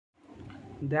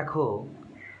দেখো,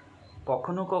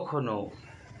 কখনো কখনো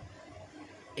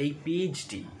এই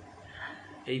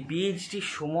পিএইচডির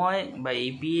সময় বা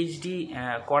এই পিএইচডি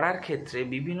করার ক্ষেত্রে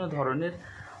বিভিন্ন ধরনের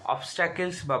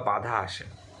অবস্ট্যাকেলস বা বাধা আসে।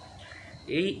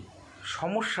 এই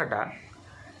সমস্যাটা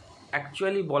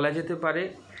অ্যাকচুয়ালি বলা যেতে পারে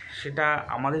সেটা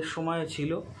আমাদের সময়ে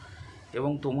ছিল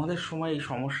এবং তোমাদের সময় এই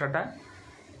সমস্যাটা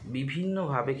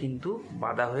বিভিন্নভাবে কিন্তু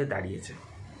বাধা হয়ে দাঁড়িয়েছে।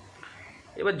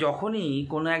 এবার যখনই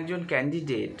কোনো একজন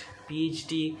ক্যান্ডিডেট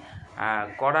পিএইচডি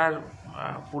করার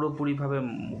পুরোপুরিভাবে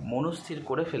মনস্থির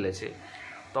করে ফেলেছে,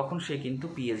 তখন সে কিন্তু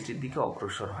পিএইচডির দিকে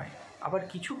অগ্রসর হয়। আবার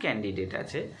কিছু ক্যান্ডিডেট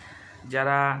আছে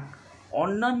যারা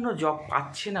অন্যান্য জব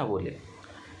পাচ্ছে না বলে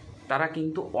তারা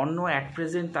কিন্তু অন্য অ্যাট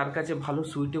প্রেজেন্ট তার কাছে ভালো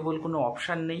সুইটেবল কোনো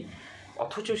অপশান নেই,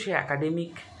 অথচ সে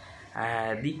অ্যাকাডেমিক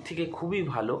দিক থেকে খুবই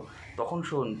ভালো, তখন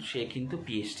সে কিন্তু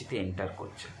পিএইচডিতে এন্টার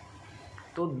করছে।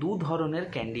 তো দু ধরনের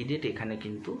ক্যান্ডিডেট এখানে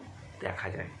কিন্তু দেখা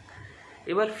যায়।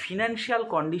 এবার ফিনান্সিয়াল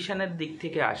কন্ডিশনের দিক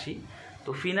থেকে আসি। তো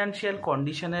ফিনান্সিয়াল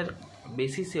কন্ডিশনের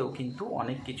বেসিসেও কিন্তু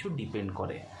অনেক কিছু ডিপেন্ড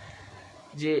করে,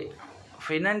 যে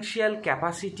ফিনান্সিয়াল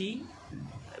ক্যাপাসিটি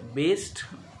বেসড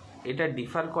এটা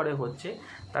ডিফার করে হচ্ছে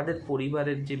তাদের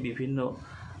পরিবারের যে বিভিন্ন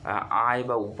আয়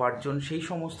বা উপার্জন, সেই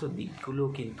সমস্ত দিকগুলো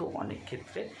কিন্তু অনেক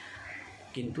ক্ষেত্রে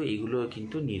কিন্তু এইগুলো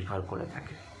কিন্তু নির্ভর করে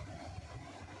থাকে।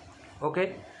 ওকে,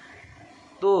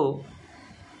 তো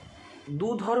দু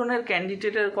ধরনের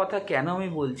ক্যান্ডিডেটের কথা কেন আমি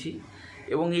বলছি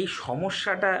এবং এই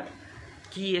সমস্যাটা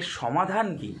কি, এর সমাধান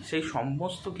কি, সেই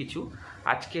সমস্ত কিছু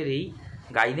আজকের এই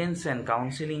গাইডেন্স অ্যান্ড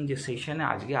কাউন্সেলিং যে সেশনে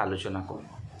আজকে আলোচনা করব।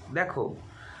 দেখো,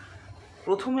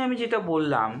 প্রথমে আমি যেটা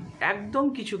বললাম, একদম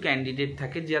কিছু ক্যান্ডিডেট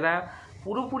থাকে যারা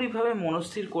পুরোপুরিভাবে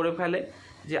মনস্থির করে ফেলে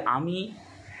যে আমি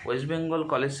ওয়েস্ট বেঙ্গল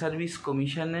কলেজ সার্ভিস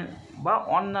কমিশনের বা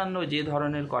অন্যান্য যে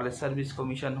ধরনের কলেজ সার্ভিস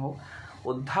কমিশন হোক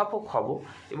অধ্যাপক হব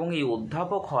এবং এই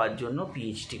অধ্যাপক হওয়ার জন্য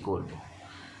পিএইচডি করব।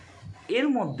 এর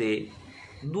মধ্যে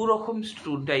দু রকম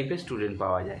টাইপের স্টুডেন্ট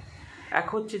পাওয়া যায়। এক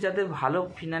হচ্ছে যাদের ভালো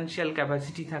ফিনান্সিয়াল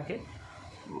ক্যাপাসিটি থাকে,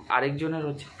 আরেকজনের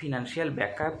হচ্ছে ফিনান্সিয়াল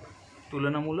ব্যাকআপ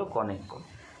তুলনামূলক অনেক কম,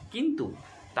 কিন্তু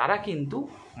তারা কিন্তু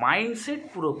মাইন্ডসেট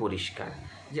পুরো পরিষ্কার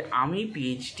যে আমি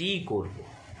পিএইচডিই করব।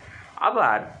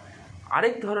 আবার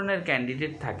আরেক ধরনের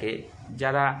ক্যান্ডিডেট থাকে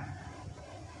যারা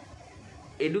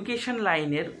এডুকেশন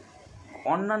লাইনের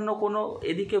অন্যান্য কোনো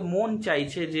এদিকে মন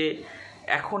চাইছে যে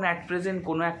এখন অ্যাট প্রেজেন্ট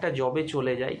কোনো একটা জবে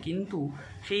চলে যায়, কিন্তু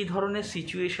সেই ধরনের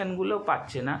সিচুয়েশানগুলো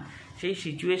পাচ্ছে না। সেই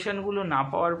সিচুয়েশানগুলো না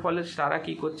পাওয়ার ফলে তারা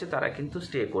কী করছে, তারা কিন্তু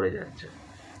স্টে করে যাচ্ছে।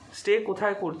 স্টে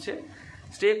কোথায় করছে?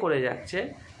 স্টে করে যাচ্ছে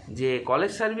যে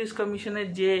কলেজ সার্ভিস কমিশনের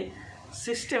যে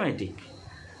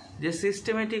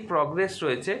সিস্টেমেটিক প্রগ্রেস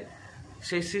রয়েছে,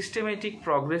 সেই সিস্টেমেটিক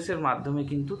প্রগ্রেসের মাধ্যমে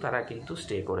কিন্তু তারা কিন্তু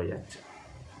স্টে করে যাচ্ছে।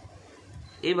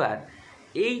 এবার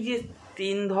এই যে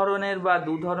তিন ধরনের বা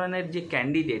দু ধরনের যে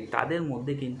ক্যান্ডিডেট, তাদের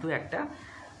মধ্যে কিন্তু একটা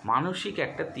মানসিক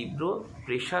একটা তীব্র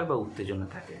প্রেশার বা উত্তেজনা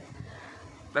থাকে।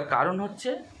 তার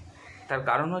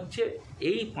কারণ হচ্ছে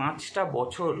এই 5টা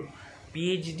বছর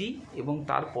পিএইচডি এবং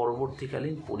তার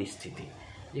পরবর্তীকালীন পরিস্থিতি,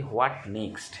 যে হোয়াট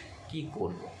নেক্সট, কী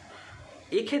করব।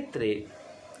 এক্ষেত্রে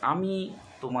আমি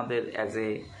তোমাদের অ্যাজ এ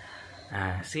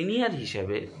সিনিয়র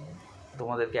হিসেবে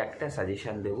তোমাদেরকে একটা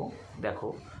সাজেশান দেব। দেখো,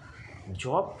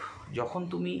 যখন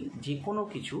তুমি যে কোনো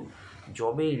কিছু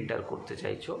জবে এন্টার করতে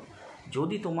চাইছো,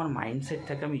 যদি তোমার মাইন্ডসেট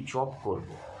থাকে আমি জব করব,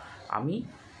 আমি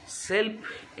সেলফ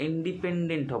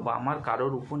ইন্ডিপেন্ডেন্ট হব, আমার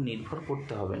কারোর উপর নির্ভর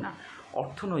করতে হবে না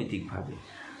অর্থনৈতিকভাবে,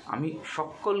 আমি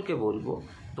সকলকে বলবো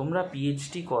তোমরা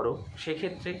পিএইচডি করো,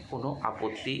 সেক্ষেত্রে কোনো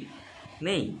আপত্তি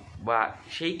নেই। বা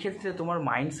সেই ক্ষেত্রে তোমার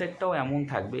মাইন্ডসেটটাও এমন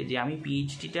থাকবে যে আমি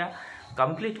পিএইচডিটা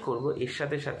কমপ্লিট করব, এর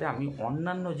সাথে সাথে আমি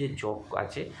অন্যান্য যে জব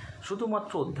আছে,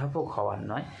 শুধুমাত্র অধ্যাপক হওয়ার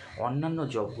নয়, অন্যান্য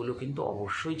জবগুলো কিন্তু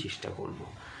অবশ্যই চেষ্টা করব।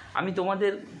 আমি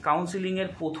তোমাদের কাউন্সিলিংয়ের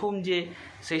প্রথম যে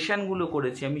সেশনগুলো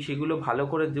করেছি, আমি সেগুলো ভালো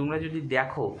করে তোমরা যদি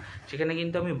দেখো, সেখানে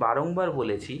কিন্তু আমি বারংবার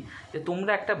বলেছি যে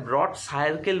তোমরা একটা ব্রড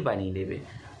সার্কেল বানিয়ে নেবে।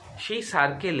 সেই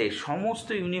সার্কেলে সমস্ত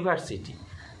ইউনিভার্সিটি,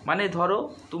 মানে ধরো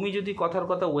তুমি যদি কথার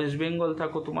কথা ওয়েস্ট বেঙ্গল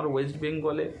থাকো, তোমার ওয়েস্ট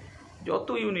বেঙ্গলে যত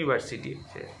ইউনিভার্সিটি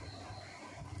আছে,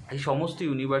 এই সমস্ত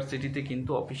ইউনিভার্সিটিতে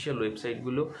কিন্তু অফিসিয়াল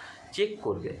ওয়েবসাইটগুলো চেক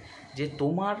করবে যে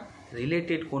তোমার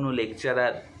রিলেটেড কোনো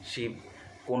লেকচারারশিপ,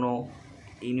 কোনো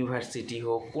ইউনিভার্সিটি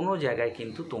হোক, কোনো জায়গায়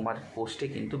কিন্তু তোমার পোস্টে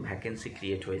কিন্তু ভ্যাকেন্সি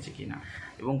ক্রিয়েট হয়েছে কি না,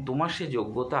 এবং তোমার সে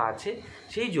যোগ্যতা আছে,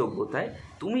 সেই যোগ্যতায়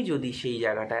তুমি যদি সেই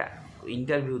জায়গাটা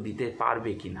ইন্টারভিউ দিতে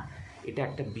পারবে কি না, এটা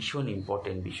একটা ভীষণ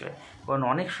ইম্পর্টেন্ট বিষয়। কারণ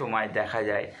অনেক সময় দেখা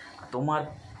যায় তোমার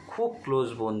খুব ক্লোজ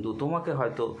বন্ধু তোমাকে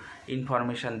হয়তো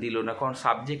ইনফরমেশান দিল না, কারণ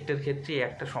সাবজেক্টের ক্ষেত্রে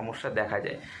একটা সমস্যা দেখা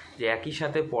যায় যে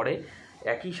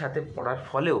একই সাথে পড়ার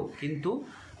ফলেও কিন্তু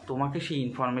তোমাকে সেই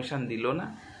ইনফরমেশান দিল না,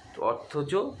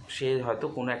 অথচ সে হয়তো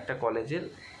কোনো একটা কলেজের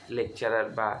লেকচারার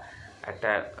বা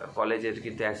একটা কলেজের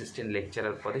কিন্তু অ্যাসিস্ট্যান্ট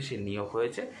লেকচারার পদে সে নিয়োগ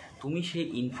হয়েছে, তুমি সেই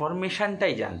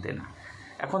ইনফরমেশানটাই জানতে না।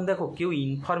 এখন দেখো, কেউ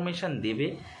ইনফরমেশান দেবে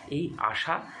এই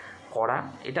আশা করা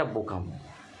এটা বোকামো।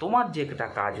 তোমার যেটা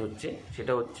কাজ হচ্ছে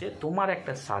সেটা হচ্ছে তোমার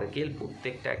একটা সার্কেল,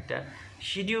 প্রত্যেকটা একটা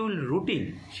শিডিউল রুটিন,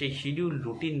 সেই শিডিউল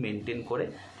রুটিন মেনটেন করে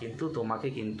কিন্তু তোমাকে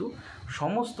কিন্তু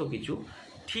সমস্ত কিছু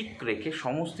ঠিক রেখে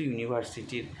সমস্ত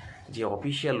ইউনিভার্সিটির যে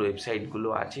অফিসিয়াল ওয়েবসাইটগুলো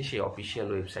আছে সেই অফিসিয়াল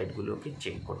ওয়েবসাইটগুলোকে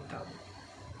চেক করতে হবে।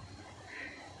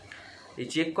 এই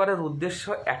চেক করার উদ্দেশ্য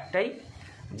একটাই,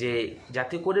 যে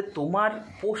যাতে করে তোমার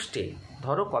পোস্টে,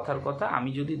 ধরো কথার কথা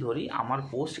আমি যদি ধরি আমার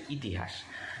পোস্ট ইতিহাস,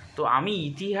 তো আমি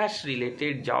ইতিহাস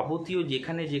রিলেটেড যাবতীয়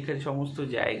যেখানে যেখানে সমস্ত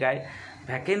জায়গায়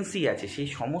ভ্যাকেন্সি আছে সেই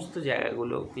সমস্ত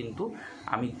জায়গাগুলো কিন্তু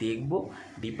আমি দেখব,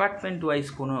 ডিপার্টমেন্ট ওয়াইজ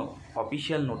কোনো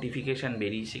অফিসিয়াল নোটিফিকেশান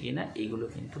বেরিয়েছে কি না এইগুলো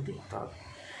কিন্তু দেখতে হবে।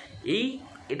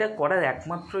 এটা করার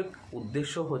একমাত্র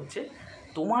উদ্দেশ্য হচ্ছে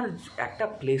তোমার একটা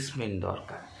প্লেসমেন্ট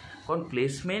দরকার, কারণ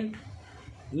প্লেসমেন্ট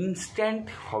ইনস্ট্যান্ট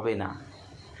হবে না।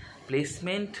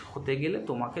 প্লেসমেন্ট হতে গেলে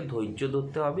তোমাকে ধৈর্য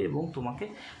ধরতে হবে এবং তোমাকে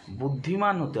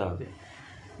বুদ্ধিমান হতে হবে।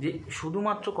 যে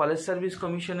শুধুমাত্র কলেজ সার্ভিস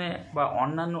কমিশনে বা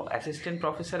অন্যান্য অ্যাসিস্ট্যান্ট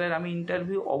প্রফেসরের আমি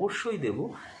ইন্টারভিউ অবশ্যই দেব,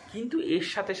 কিন্তু এর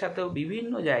সাথে সাথেও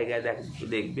বিভিন্ন জায়গায়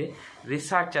দেখবে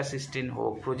রিসার্চ অ্যাসিস্ট্যান্ট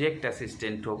হোক, প্রজেক্ট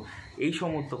অ্যাসিস্ট্যান্ট হোক, এই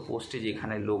সমস্ত পোস্টে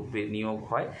যেখানে লোক নিয়োগ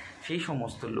হয় সেই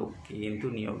সমস্ত লোককে কিন্তু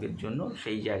নিয়োগের জন্য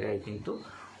সেই জায়গায় কিন্তু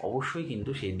অবশ্যই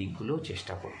কিন্তু সেই দিকগুলোও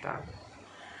চেষ্টা করতে হবে।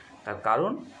 তার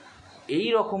কারণ এই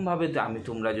রকমভাবে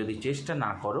তোমরা যদি চেষ্টা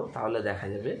না করো তাহলে দেখা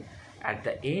যাবে at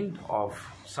the end of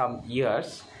some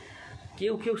years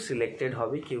কেউ সিলেক্টেড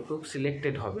হবে, কেউ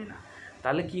সিলেক্টেড হবে না।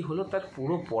 তাহলে কি হলো, তার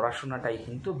পুরো পড়াশোনাটাই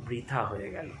কিন্তু বৃথা হয়ে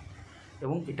গেল,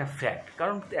 এবং এটা ফ্যাক্ট।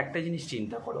 কারণ একটা জিনিস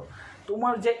চিন্তা করো,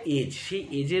 তোমার যে এজ, সেই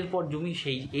এজের পর তুমি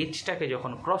সেই এজটাকে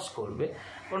যখন ক্রস করবে,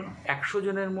 কারণ 100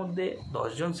 জনের মধ্যে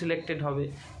 10 জন সিলেক্টেড হবে,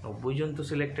 90 জন তো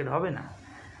সিলেক্টেড হবে না।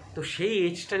 তো সেই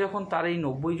এজটা যখন তারা এই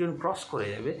 90 জন ক্রস করে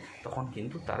যাবে, তখন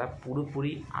কিন্তু তারা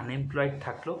পুরোপুরি আনএমপ্লয়েড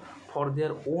থাকলো ফর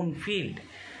দেয়ার ওন ফিল্ড।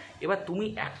 এবার তুমি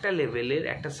একটা লেভেলের,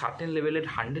 একটা সার্টেন লেভেলের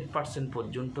 100%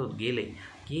 পর্যন্ত গেলে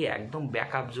গিয়ে একদম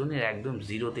ব্যাকআপ জোনের একদম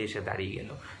জিরোতে এসে দাঁড়িয়ে গেল,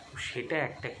 সেটা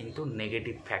একটা কিন্তু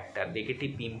নেগেটিভ ফ্যাক্টর, নেগেটিভ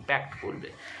ইম্প্যাক্ট করবে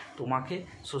তোমাকে।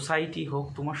 সোসাইটি হোক,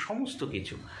 তোমার সমস্ত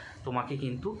কিছু তোমাকে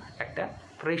কিন্তু একটা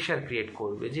প্রেশার ক্রিয়েট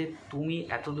করবে যে তুমি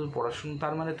এতদূর পড়াশোনা,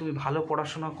 তার মানে তুমি ভালো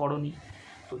পড়াশোনা করোনি।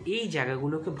 তো এই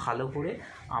জায়গাগুলোকে ভালো করে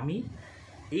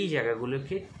এই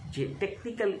জায়গাগুলোকে যে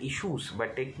টেকনিক্যাল ইস্যুস বা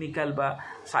টেকনিক্যাল বা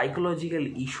সাইকোলজিক্যাল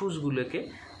ইস্যুসগুলোকে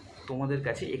তোমাদের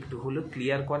কাছে একটু হলেও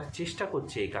ক্লিয়ার করার চেষ্টা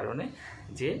করছি, এই কারণে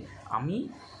যে আমি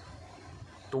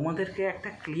তোমাদেরকে একটা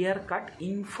ক্লিয়ার কাট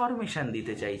ইনফরমেশান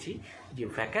দিতে চাইছি যে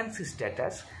ভ্যাকেন্সি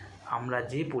স্ট্যাটাস আমরা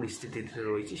যে পরিস্থিতিতে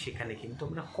রয়েছি সেখানে কিন্তু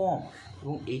আমরা কম,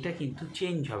 এবং এইটা কিন্তু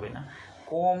চেঞ্জ হবে না,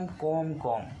 কম।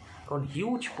 কারণ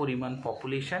হিউজ পরিমাণ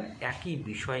পপুলেশান একই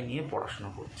বিষয় নিয়ে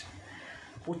পড়াশোনা করছে,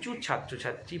 প্রচুর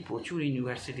ছাত্রছাত্রী প্রচুর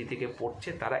ইউনিভার্সিটি থেকে পড়ছে,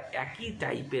 তারা একই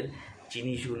টাইপের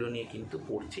জিনিসগুলো নিয়ে কিন্তু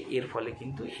পড়ছে, এর ফলে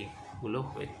কিন্তু এগুলো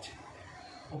হচ্ছে।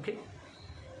 ওকে,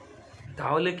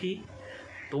 তাহলে কি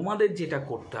তোমাদের যেটা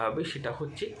করতে হবে সেটা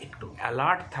হচ্ছে একটু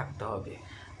অ্যালার্ট থাকতে হবে।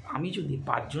 আমি যদি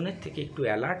 5 জনের থেকে একটু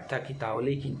অ্যালার্ট থাকি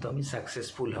তাহলেই কিন্তু আমি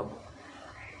সাকসেসফুল হব।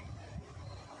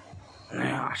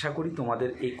 আশা করি তোমাদের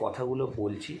এই কথাগুলো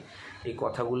বলছি, এই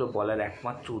কথাগুলো বলার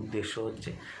একমাত্র উদ্দেশ্য হচ্ছে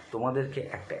তোমাদেরকে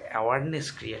একটা অ্যাওয়ারনেস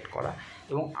ক্রিয়েট করা,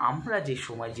 এবং আমরা যে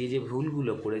সময় যে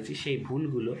ভুলগুলো করেছি সেই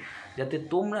ভুলগুলো যাতে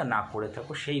তোমরা না করে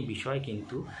থাকো সেই বিষয়ে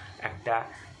কিন্তু একটা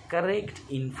কারেক্ট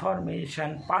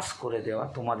ইনফরমেশান পাস করে দেওয়া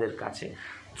তোমাদের কাছে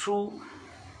থ্রু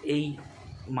এই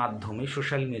মাধ্যমে,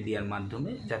 সোশ্যাল মিডিয়ার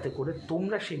মাধ্যমে, যাতে করে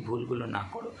তোমরা সেই ভুলগুলো না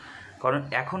করো। কারণ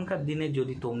এখনকার দিনে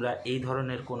যদি তোমরা এই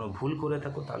ধরনের কোনো ভুল করে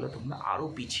থাকো তাহলে তোমরা আরও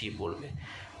পিছিয়ে পড়বে।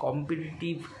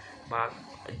 কম্পিটিটিভ বা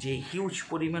যে হিউজ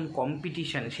পরিমাণ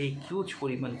কম্পিটিশান, সেই হিউজ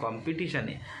পরিমাণ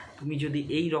কম্পিটিশানে তুমি যদি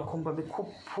এই রকমভাবে খুব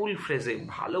ফুল ফ্রেজে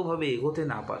ভালোভাবে এগোতে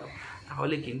না পারো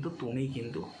তাহলে কিন্তু তুমি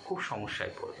কিন্তু খুব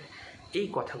সমস্যায় পড়বে। এই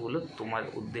কথাগুলো তোমার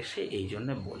উদ্দেশ্যে এই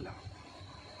জন্যে বললাম।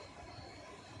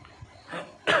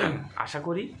 আশা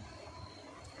করি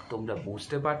তোমরা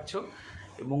বুঝতে পারছো,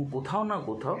 এবং কোথাও না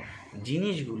কোথাও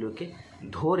জিনিসগুলোকে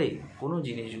ধরে, কোনো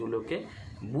জিনিসগুলোকে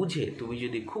বুঝে তুমি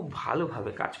যদি খুব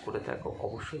ভালোভাবে কাজ করে থাকো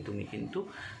অবশ্যই তুমি কিন্তু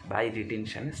বাই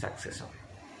রিটেনশানে সাকসেস হবে।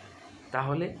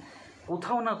 তাহলে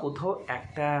কোথাও না কোথাও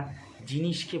একটা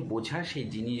জিনিসকে বোঝা, সেই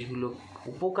জিনিসগুলো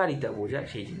উপকারিতা বোঝা,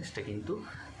 সেই জিনিসটা কিন্তু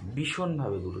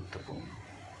ভীষণভাবে গুরুত্বপূর্ণ।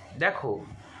 দেখো,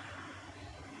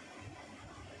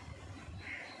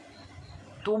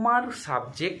 তোমার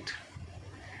সাবজেক্ট,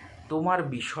 তোমার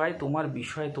বিষয়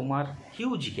তোমার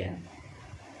হিউজ জ্ঞান।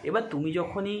 এবার তুমি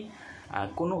যখনই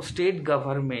কোনো স্টেট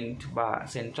গভর্নমেন্ট বা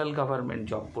সেন্ট্রাল গভর্নমেন্ট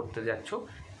জব করতে যাচ্ছ,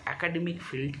 অ্যাকাডেমিক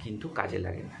ফিল্ড কিন্তু কাজে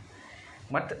লাগে না।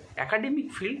 বাট অ্যাকাডেমিক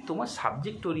ফিল্ড তোমার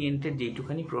সাবজেক্ট ওরিয়েন্টেড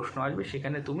যেইটুখানি প্রশ্ন আসবে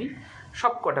সেখানে তুমি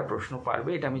সব কটা প্রশ্ন পারবে,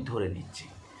 এটা আমি ধরে নিচ্ছি।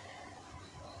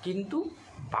 কিন্তু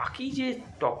বাকি যে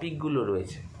টপিকগুলো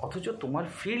রয়েছে, অথচ তোমার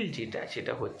ফিল্ড যেটা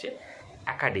সেটা হচ্ছে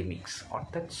অ্যাকাডেমিক্স,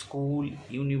 অর্থাৎ স্কুল,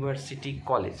 ইউনিভার্সিটি,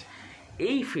 কলেজ,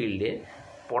 এই ফিল্ডে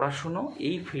পড়াশুনো,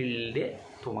 এই ফিল্ডে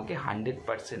তোমাকে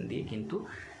 100% দিয়ে কিন্তু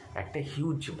একটা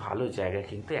হিউজ ভালো জায়গা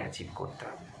কিন্তু অ্যাচিভ করতে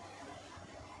হবে।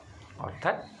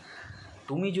 অর্থাৎ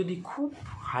তুমি যদি খুব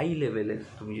হাই লেভেলের,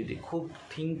 তুমি যদি খুব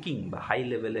থিঙ্কিং বা হাই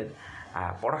লেভেলের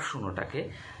পড়াশুনোটাকে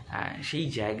সেই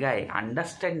জায়গায়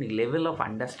আন্ডারস্ট্যান্ডিং, লেভেল অফ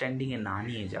আন্ডারস্ট্যান্ডিংয়ে না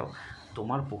নিয়ে যাও,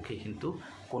 তোমার পক্ষে কিন্তু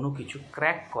কোনো কিছু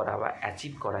ক্র্যাক করা বা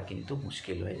অ্যাচিভ করা কিন্তু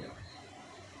মুশকিল হয়ে যাবে।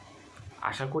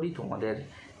 আশা করি তোমাদের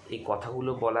এই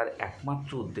কথাগুলো বলার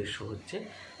একমাত্র উদ্দেশ্য হচ্ছে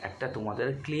একটা তোমাদের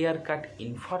ক্লিয়ার কাট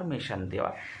ইনফরমেশান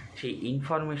দেওয়া। সেই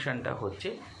ইনফরমেশানটা হচ্ছে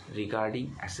regarding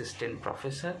assistant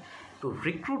professor two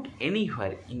recruit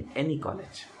anywhere in any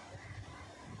college.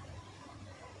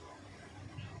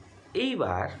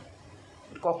 এইবার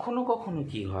কখনো কখনো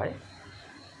কি হয়,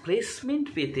 প্লেসমেন্ট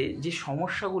পেতে যে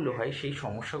সমস্যাগুলো হয় সেই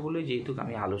সমস্যাগুলো যেহেতু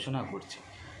আমি আলোচনা করছি।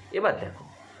 এবার দেখো,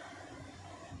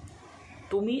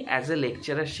 তুমি অ্যাজ এ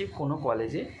লেকচারারশিপ কোনো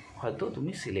কলেজে হয়তো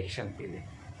তুমি সিলেকশন পেলে,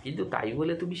 কিন্তু তাই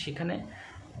বলে তুমি সেখানে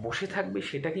বসে থাকবে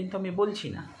সেটা কিন্তু আমি বলছি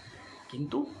না,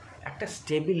 কিন্তু একটা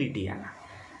স্টেবিলিটি আনা।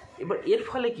 এবার এর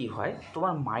ফলে কি হয়,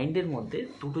 তোমার মাইন্ডের মধ্যে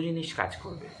দুটো জিনিস কাজ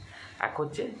করবে। এক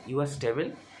হচ্ছে ইউ আর স্টেবল।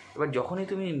 এবার যখনই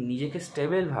তুমি নিজেকে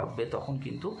স্টেবল ভাববে তখন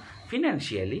কিন্তু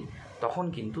ফিনান্সিয়ালি, তখন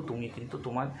কিন্তু তুমি কিন্তু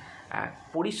তোমার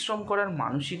পরিশ্রম করার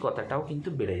মানসিকতাটাও কিন্তু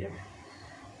বেড়ে যাবে,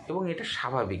 এবং এটা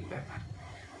স্বাভাবিক ব্যাপার।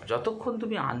 যতক্ষণ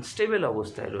তুমি আনস্টেবল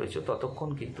অবস্থায় রয়েছো ততক্ষণ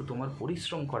কিন্তু তোমার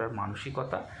পরিশ্রম করার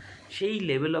মানসিকতা সেই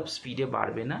লেভেল অফ স্পিডে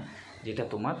বাড়বে না যেটা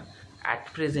তোমার অ্যাট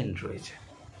প্রেজেন্ট রয়েছে।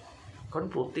 কারণ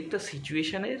প্রত্যেকটা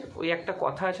সিচুয়েশানের ওই একটা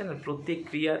কথা আছে না, প্রত্যেক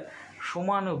ক্রিয়ার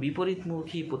সমান ও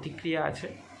বিপরীতমুখী প্রতিক্রিয়া আছে,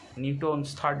 নিউটনস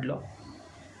থার্ড ল।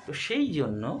 তো সেই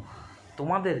জন্য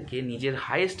তোমাদেরকে নিজের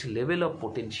হাইয়েস্ট লেভেল অফ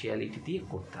পোটেনশিয়ালিটি দিয়ে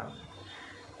করতে হবে।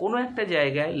 কোনো একটা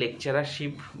জায়গায়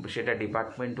লেকচারারশিপ, সেটা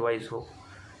ডিপার্টমেন্ট ওয়াইজ হোক,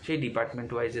 সেই ডিপার্টমেন্ট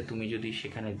ওয়াইজে তুমি যদি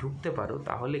সেখানে ঢুকতে পারো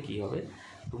তাহলে কি হবে,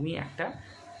 তুমি একটা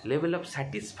লেভেল অফ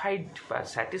স্যাটিসফাইড বা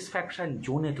স্যাটিসফ্যাকশান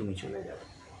জোনে তুমি চলে যাবে।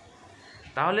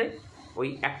 তাহলে ওই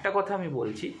একটা কথা আমি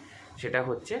বলছি, সেটা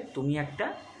হচ্ছে তুমি একটা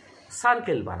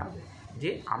সার্কেল বানাবে যে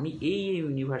আমি এই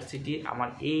ইউনিভার্সিটি, আমার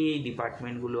এই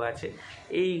ডিপার্টমেন্টগুলো আছে,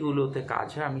 এইগুলোতে কাজ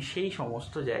হয়, আমি সেই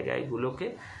সমস্ত জায়গাগুলোকে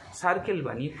সার্কেল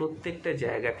বানিয়ে প্রত্যেকটা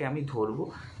জায়গাকে আমি ধরবো,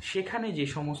 সেখানে যে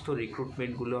সমস্ত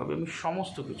রিক্রুটমেন্টগুলো হবে আমি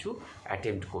সমস্ত কিছু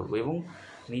অ্যাটেম্প্ট করব এবং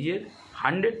নিজের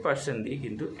 100% দিয়ে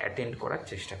কিন্তু অ্যাটেন্ড করার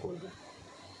চেষ্টা করব।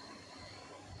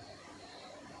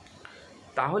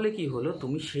 তাহলে কি হলো,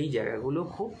 তুমি সেই জায়গাগুলো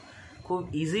খুব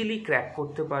ইজিলি ক্র্যাক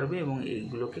করতে পারবে এবং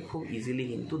এইগুলোকে খুব ইজিলি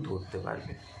কিন্তু ধরতে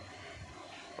পারবে।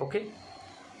 ওকে,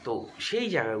 তো সেই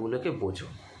জায়গাগুলোকে বোঝো।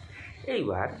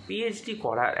 এইবার পিএইচডি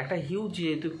করার একটা হিউজ,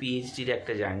 যেহেতু পিএইচডির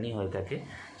একটা জার্নি হয়ে থাকে,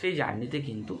 সেই জার্নিতে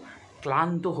কিন্তু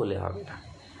ক্লান্ত হলে হবে না।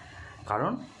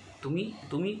 কারণ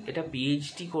তুমি এটা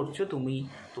পিএইচডি করছো, তুমি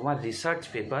তোমার রিসার্চ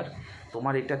পেপার,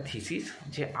 তোমার এটা থিসিস,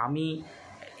 যে আমি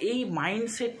এই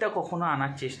মাইন্ডসেটটা কখনো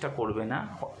আনার চেষ্টা করবে না।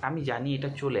 আমি জানি এটা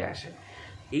চলে আসে,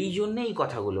 এই জন্যে এই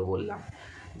কথাগুলো বললাম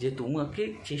যে তোমাকে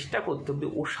চেষ্টা করতে হবে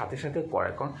ওর সাথে সাথে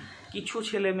করার। কারণ কিছু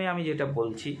ছেলে মেয়ে, আমি যেটা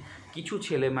বলছি, কিছু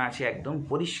ছেলে মেয়ে আছে একদম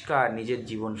পরিষ্কার নিজের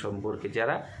জীবন সম্পর্কে,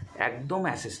 যারা একদম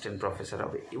অ্যাসিস্ট্যান্ট প্রফেসর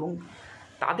হবে, এবং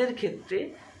তাদের ক্ষেত্রে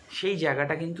সেই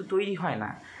জায়গাটা কিন্তু তৈরি হয় না।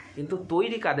 কিন্তু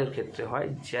তৈরি কাদের ক্ষেত্রে হয়,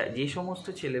 যে সমস্ত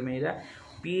ছেলেমেয়েরা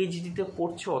পিএইচডিতে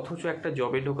পড়ছে অথচ একটা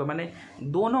জবে ঢোকে, মানে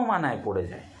দোনোমানায় পড়ে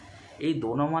যায়। এই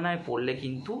দোনোমানায় পড়লে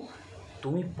কিন্তু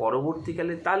তুমি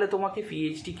পরবর্তীকালে, তাহলে তোমাকে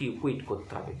পিএইচডি কুইট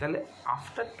করতে হবে। তাহলে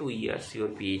after 2 years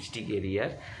your PhD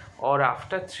career or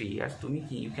after 3 years তুমি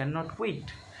ইউ ক্যান নট কুইট।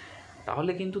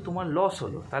 তাহলে কিন্তু তোমার লস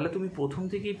হলো। তাহলে তুমি প্রথম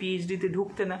থেকেই পিএইচডিতে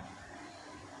ঢুকতে না।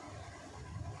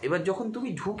 এবার যখন তুমি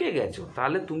ঢুকে গেছো,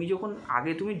 তাহলে তুমি যখন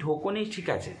আগে তুমি ঢোকোনি ঠিক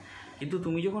আছে, কিন্তু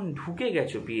তুমি যখন ঢুকে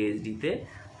গেছো পিএইচডিতে,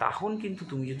 তখন কিন্তু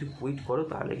তুমি যদি কুইট করো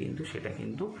তাহলে কিন্তু সেটা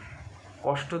কিন্তু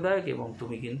কষ্টদায়ক এবং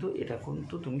তুমি কিন্তু এটা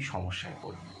কিন্তু তুমি সমস্যায়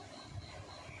পড়বে।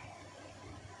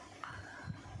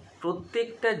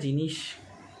 প্রত্যেকটা জিনিস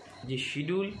যে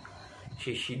শিডিউল,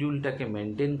 সেই শিডিউলটাকে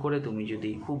মেনটেন করে তুমি যদি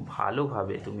খুব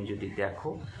ভালোভাবে তুমি যদি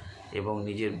দেখো এবং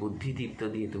নিজের বুদ্ধিদীপ্ত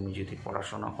দিয়ে তুমি যদি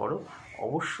পড়াশোনা করো,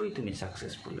 অবশ্যই তুমি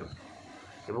সাকসেসফুল হবে।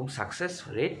 এবং সাকসেস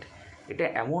রেট এটা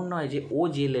এমন নয় যে ও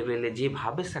যে লেভেলে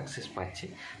যেভাবে সাকসেস পাচ্ছে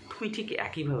তুমি ঠিক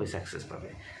একইভাবে সাকসেস পাবে।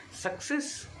 সাকসেস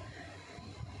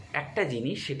একটা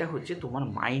জিনিস, সেটা হচ্ছে তোমার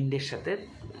মাইন্ডের সাথে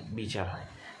বিচার হয়।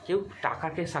 কেউ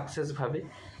টাকাকে সাকসেস ভাবে,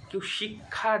 কেউ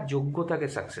শিক্ষার যোগ্যতাকে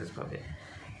সাকসেস পাবে,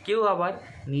 কেউ আবার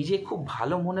নিজে খুব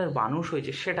ভালো মনের মানুষ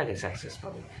হয়েছে সেটাকে সাকসেস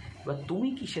পাবে। বা তুমি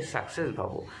কিসের সাকসেস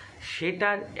ভাবো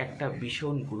সেটার একটা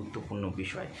ভীষণ গুরুত্বপূর্ণ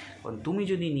বিষয়। কারণ তুমি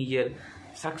যদি নিজের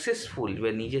সাকসেসফুল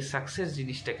বা নিজের সাকসেস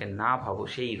জিনিসটাকে না ভাবো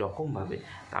সেই রকমভাবে,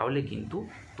 তাহলে কিন্তু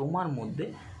তোমার মধ্যে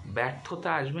ব্যর্থতা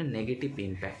আসবে, নেগেটিভ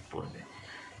ইম্প্যাক্ট পড়বে।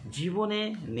 জীবনে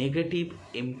নেগেটিভ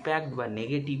ইম্প্যাক্ট বা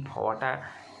নেগেটিভ হওয়াটা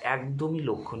একদমই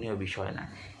লক্ষণীয় বিষয় না।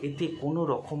 এতে কোনো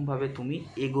রকমভাবে তুমি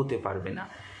এগোতে পারবে না।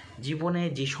 জীবনে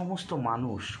যে সমস্ত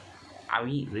মানুষ,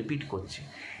 আমি রিপিট করছি,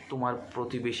 তোমার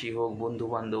প্রতিবেশী হোক,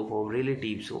 বন্ধুবান্ধব হোক,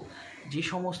 রিলেটিভস হোক, যে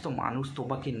সমস্ত মানুষ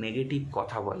তোমাকে নেগেটিভ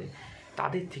কথা বলে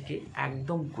তাদের থেকে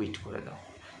একদম কুইট করে দাও।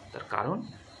 তার কারণ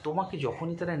তোমাকে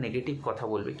যখনই তারা নেগেটিভ কথা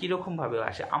বলবে, কীরকমভাবে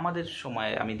আসে, আমাদের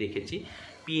সময় আমি দেখেছি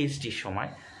পিএইচডির সময়,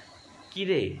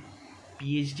 কিরে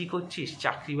পিএইচডি করছিস,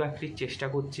 চাকরি বাকরির চেষ্টা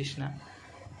করছিস না,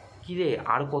 কিরে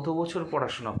আর কত বছর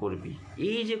পড়াশোনা করবি,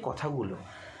 এই যে কথাগুলো,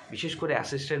 বিশেষ করে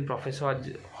অ্যাসিস্ট্যান্ট প্রফেসর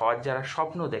হওয়ার যারা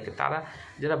স্বপ্ন দেখে, তারা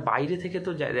যারা বাইরে থেকে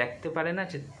তো দেখতে পারে না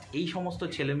যে এই সমস্ত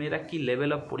ছেলেমেয়েরা কী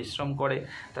লেভেল অফ পরিশ্রম করে,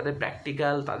 তাদের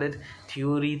প্র্যাকটিক্যাল, তাদের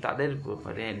থিওরি, তাদের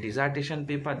মানে ডিজার্টেশন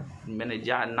পেপার, মানে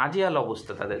যা নাজেহাল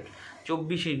অবস্থা তাদের,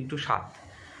 24x7,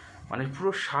 মানে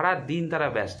পুরো সারা দিন তারা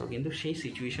ব্যস্ত, কিন্তু সেই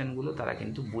সিচুয়েশানগুলো তারা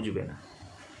কিন্তু বুঝবে না।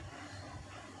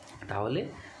 তাহলে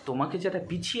তোমাকে যারা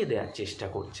পিছিয়ে দেওয়ার চেষ্টা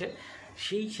করছে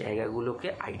সেই জায়গাগুলোকে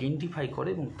আইডেন্টিফাই করে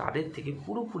এবং তাদের থেকে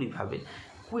পুরোপুরিভাবে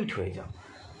কুইট হয়ে যাও।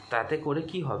 তাতে করে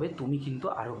কি হবে, তুমি কিন্তু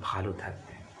আরও ভালো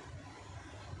থাকবে।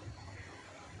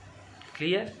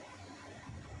 ক্লিয়ার?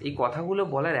 এই কথাগুলো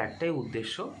বলার একটাই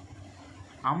উদ্দেশ্য,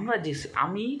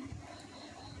 আমি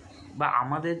বা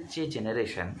আমাদের যে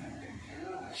জেনারেশন,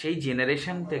 সেই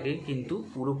জেনারেশন থেকে কিন্তু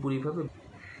পুরোপুরিভাবে,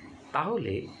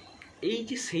 তাহলে এই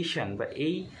যে সেশন বা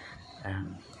এই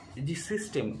যে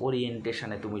সিস্টেম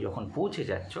ওরিয়েন্টেশনে তুমি যখন পৌঁছে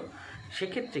যাচ্ছ,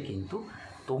 সেক্ষেত্রে কিন্তু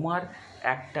তোমার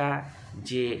একটা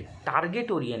যে টার্গেট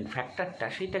ওরিয়েন্ট ফ্যাক্টরটা,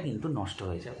 সেটা কিন্তু নষ্ট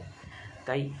হয়ে যাবে।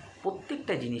 তাই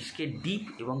প্রত্যেকটা জিনিসকে ডিপ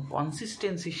এবং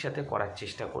কনসিস্টেন্সির সাথে করার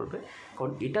চেষ্টা করবে,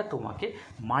 কারণ এটা তোমাকে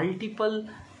মাল্টিপল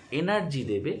এনার্জি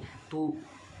দেবে two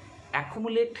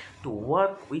accumulate, to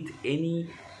work with any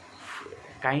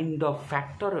kind of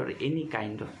factor or any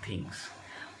kind of things.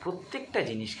 প্রত্যেকটা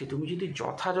জিনিসকে তুমি যদি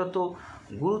যথাযথ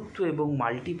গুরুত্ব এবং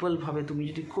মাল্টিপলভাবে তুমি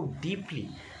যদি খুব ডিপলি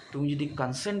তুমি যদি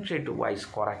কনসেন্ট্রেট ওয়াইজ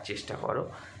করার চেষ্টা করো,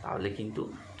 তাহলে কিন্তু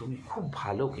তুমি খুব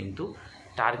ভালো কিন্তু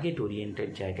টার্গেট ওরিয়েন্টেড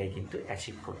জায়গায় কিন্তু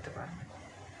অ্যাচিভ করতে পারবে।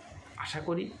 আশা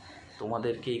করি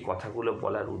তোমাদেরকে এই কথাগুলো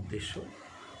বলার উদ্দেশ্য,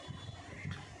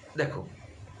 দেখো,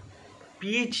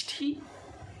 PhD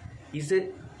is a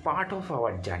part of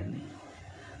our journey.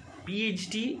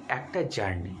 PhD একটা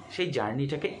জার্নি, সেই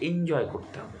জার্নিটাকে এনজয়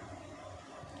করতে হবে।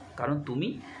 কারণ তুমি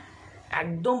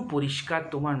একদম পরিষ্কার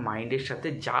তোমার মাইন্ডের সাথে,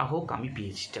 যা হোক আমি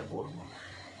পিএইচডিটা করব,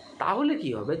 তাহলে কি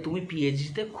হবে, তুমি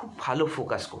পিএইচডিতে খুব ভালো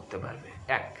ফোকাস করতে পারবে।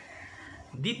 এক,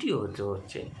 দ্বিতীয়ত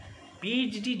হচ্ছে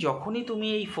পিএইচডি যখনই তুমি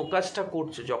এই ফোকাসটা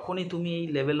করছো, যখনই তুমি এই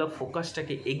লেভেল অফ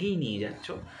ফোকাসটাকে এগিয়ে নিয়ে যাচ্ছ,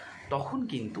 তখন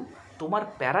কিন্তু তোমার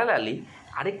প্যারালালি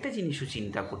আরেকটা জিনিসও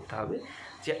চিন্তা করতে হবে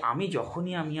যে আমি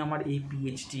আমার এই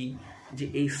পিএইচডি যে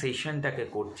এই সেশনটাকে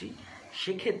করছি,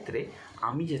 সেক্ষেত্রে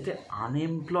আমি যাতে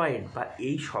আনএমপ্লয়েড বা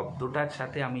এই শব্দটার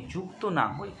সাথে আমি যুক্ত না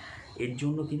হই, এর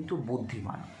জন্য কিন্তু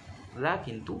বুদ্ধিমানরা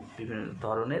কিন্তু বিভিন্ন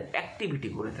ধরনের অ্যাক্টিভিটি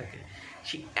করে থাকে।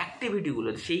 সেই অ্যাক্টিভিটিগুলো,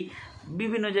 সেই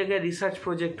বিভিন্ন জায়গায় রিসার্চ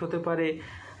প্রজেক্ট হতে পারে,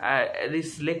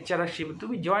 লেকচারারশিপ,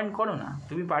 তুমি জয়েন করো না,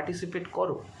 তুমি পার্টিসিপেট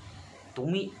করো,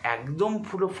 তুমি একদম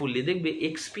পুরো ফুললি দেখবে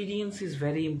experience is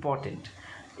very important.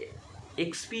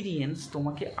 Experience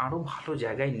তোমাকে আরও ভালো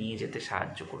জায়গায় নিয়ে যেতে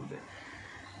সাহায্য করবে,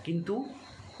 কিন্তু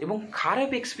এবং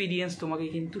খারাপ এক্সপিরিয়েন্স তোমাকে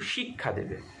কিন্তু শিক্ষা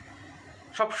দেবে।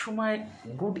 সবসময়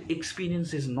good experience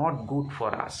is not good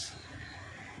for us.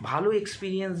 ভালো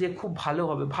এক্সপিরিয়েন্স যে খুব ভালো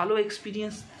হবে, ভালো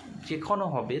এক্সপিরিয়েন্স যেখানে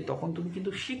হবে তখন তুমি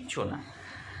কিন্তু শিখছো না,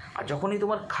 আর যখনই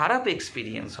তোমার খারাপ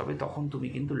এক্সপিরিয়েন্স হবে তখন তুমি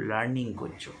কিন্তু লার্নিং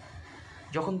করছো।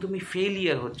 যখন তুমি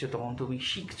ফেলিয়ার হচ্ছে তখন তুমি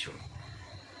শিখছো।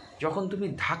 যখন তুমি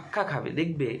ধাক্কা খাবে,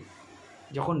 দেখবে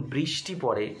যখন বৃষ্টি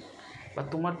পড়ে বা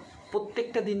তোমার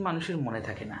প্রত্যেকটা দিন মানুষের মনে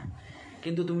থাকে না,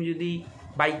 কিন্তু তুমি যদি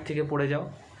বাইক থেকে পড়ে যাও,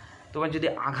 তোমার যদি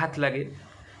আঘাত লাগে,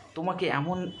 তোমাকে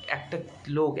এমন একটা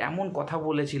লোক এমন কথা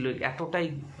বলেছিল এতটাই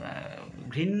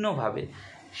ঘৃণ্যভাবে,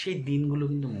 সেই দিনগুলো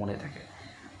কিন্তু মনে থাকে।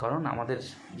 কারণ আমাদের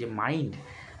যে মাইন্ড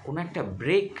কোনো একটা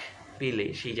ব্রেক পেলে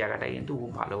সেই জায়গাটায় কিন্তু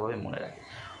খুব ভালোভাবে মনে রাখে।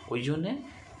 ওই জন্যে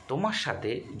তোমার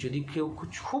সাথে যদি কেউ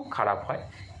খুব খারাপ হয়,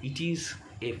 ইট ইজ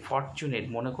এ ফরচুনেট,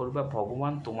 মনে করবে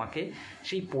ভগবান তোমাকে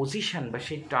সেই পজিশন বা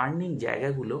সেই টার্নিং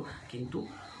জায়গাগুলো কিন্তু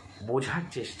বোঝার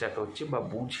চেষ্টা করছে বা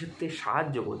বুঝতে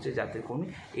সাহায্য করছে, যাতে তুমি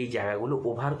এই জায়গাগুলো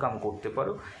ওভারকাম করতে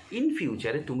পারো ইন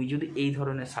ফিউচারে, তুমি যদি এই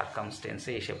ধরনের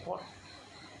সার্কামস্টেন্সে এসে পড়ো।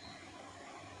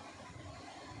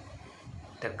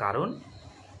 তার কারণ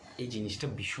এই জিনিসটা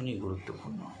ভীষণই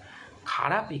গুরুত্বপূর্ণ।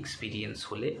 খারাপ এক্সপিরিয়েন্স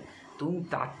হলে তুমি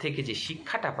তার থেকে যে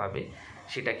শিক্ষাটা পাবে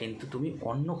সেটা কিন্তু তুমি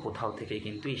অন্য কোথাও থেকে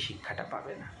কিন্তু এই শিক্ষাটা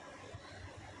পাবে না।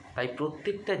 তাই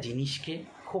প্রত্যেকটা জিনিসকে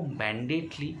খুব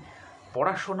ম্যান্ডেটলি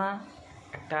পড়াশোনা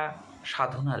একটা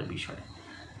সাধনার বিষয়,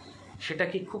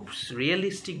 সেটাকে খুব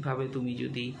রিয়েলিস্টিকভাবে তুমি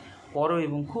যদি করো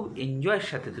এবং খুব এনজয়ের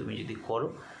সাথে তুমি যদি করো,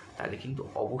 তাহলে কিন্তু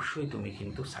অবশ্যই তুমি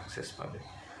কিন্তু সাকসেস পাবে।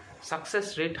 সাকসেস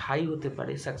রেট হাই হতে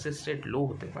পারে, সাকসেস রেট লো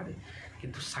হতে পারে,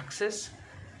 কিন্তু সাকসেস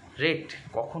রেট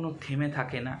কখনো থেমে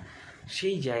থাকে না।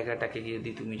 সেই জায়গাটাকে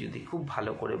তুমি যদি খুব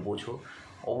ভালো করে বোঝো,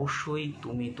 অবশ্যই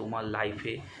তুমি তোমার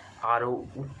লাইফে আরও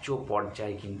উচ্চ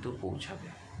পর্যায়ে কিন্তু পৌঁছাবে।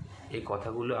 এই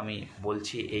কথাগুলো আমি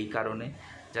বলছি এই কারণে,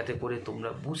 যাতে করে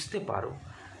তোমরা বুঝতে পারো,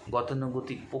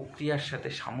 গতানুগতিক প্রক্রিয়ার সাথে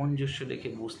সামঞ্জস্য রেখে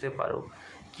বুঝতে পারো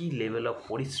কি লেভেল অফ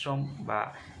পরিশ্রম বা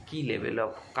কি লেভেল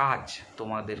অফ কাজ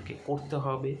তোমাদেরকে করতে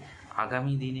হবে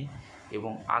আগামী দিনে।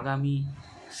 এবং আগামী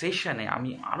সেশনে আমি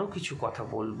আরও কিছু কথা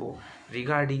বলবো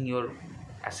regarding your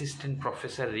assistant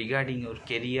professor, regarding your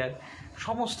career,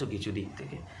 সমস্ত কিছু দিক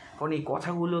থেকে। কারণ এই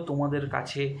কথাগুলো তোমাদের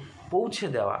কাছে পৌঁছে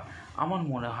দেওয়া আমার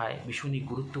মনে হয় ভীষণই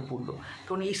গুরুত্বপূর্ণ।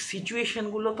 কারণ এই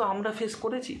সিচুয়েশনগুলো তো আমরা ফেস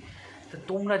করেছি, তা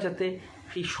তোমরা যাতে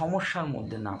সেই সমস্যার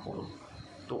মধ্যে না পড়ো।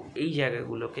 তো এই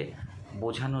জায়গাগুলোকে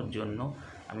বোঝানোর জন্য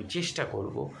আমি চেষ্টা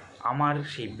করব আমার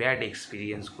সেই ব্যাড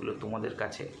এক্সপিরিয়েন্সগুলো তোমাদের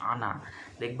কাছে আনা।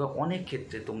 দেখবে অনেক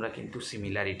ক্ষেত্রে তোমরা কিন্তু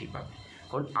সিমিলারিটি পাবে,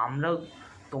 কারণ আমরাও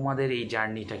তোমাদের এই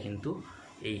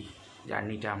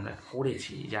জার্নিটা আমরা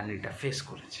করেছি, এই জার্নিটা ফেস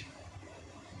করেছি।